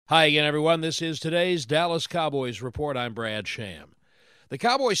Hi again, everyone. This is today's Dallas Cowboys Report. I'm Brad Sham. The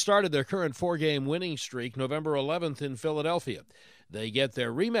Cowboys started their current four-game winning streak November 11th in Philadelphia. They get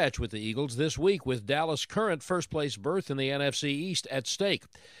their rematch with the Eagles this week with Dallas' current first-place berth in the NFC East at stake.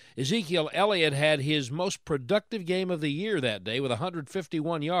 Ezekiel Elliott had his most productive game of the year that day with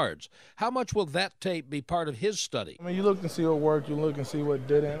 151 yards. How much will that tape be part of his study? You look and see what worked, you look and see what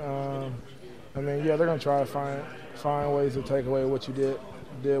didn't. They're going to try to find ways to take away what you did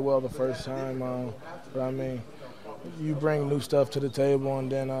well the first time. You bring new stuff to the table,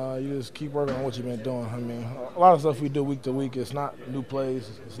 and then you just keep working on what you've been doing. A lot of stuff we do week to week, it's not new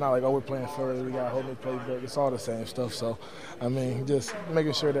plays. It's not like, we're playing Philly, we got a whole new playbook. It's all the same stuff. So, just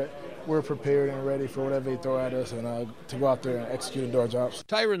making sure that we're prepared and ready for whatever they throw at us and to go out there and execute and do our jobs.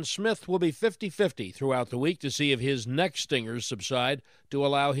 Tyron Smith will be 50-50 throughout the week to see if his neck stingers subside to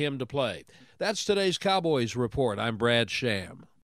allow him to play. That's today's Cowboys Report. I'm Brad Sham.